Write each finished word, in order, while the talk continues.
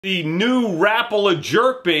The new Rapala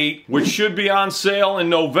jerkbait, which should be on sale in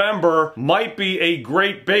November, might be a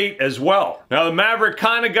great bait as well. Now, the Maverick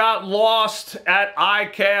kind of got lost at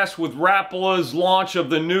ICAST with Rapala's launch of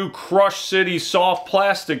the new Crush City soft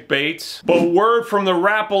plastic baits, but word from the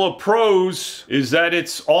Rapala pros is that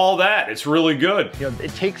it's all that. It's really good. You know,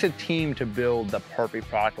 it takes a team to build the perfect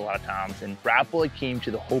product a lot of times, and Rapala came to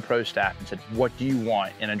the whole pro staff and said, what do you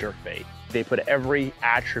want in a jerkbait? They put every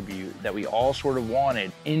attribute that we all sort of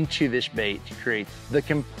wanted into this bait to create the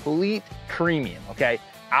complete premium, okay?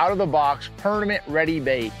 Out of the box, tournament ready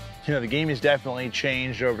bait. You know, the game has definitely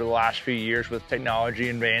changed over the last few years with technology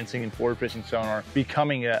advancing and forward fishing sonar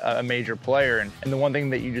becoming a major player. And the one thing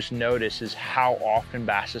that you just notice is how often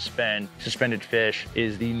bass suspended fish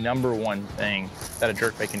is the #1 thing that a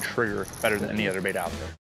jerkbait can trigger better than any other bait out there.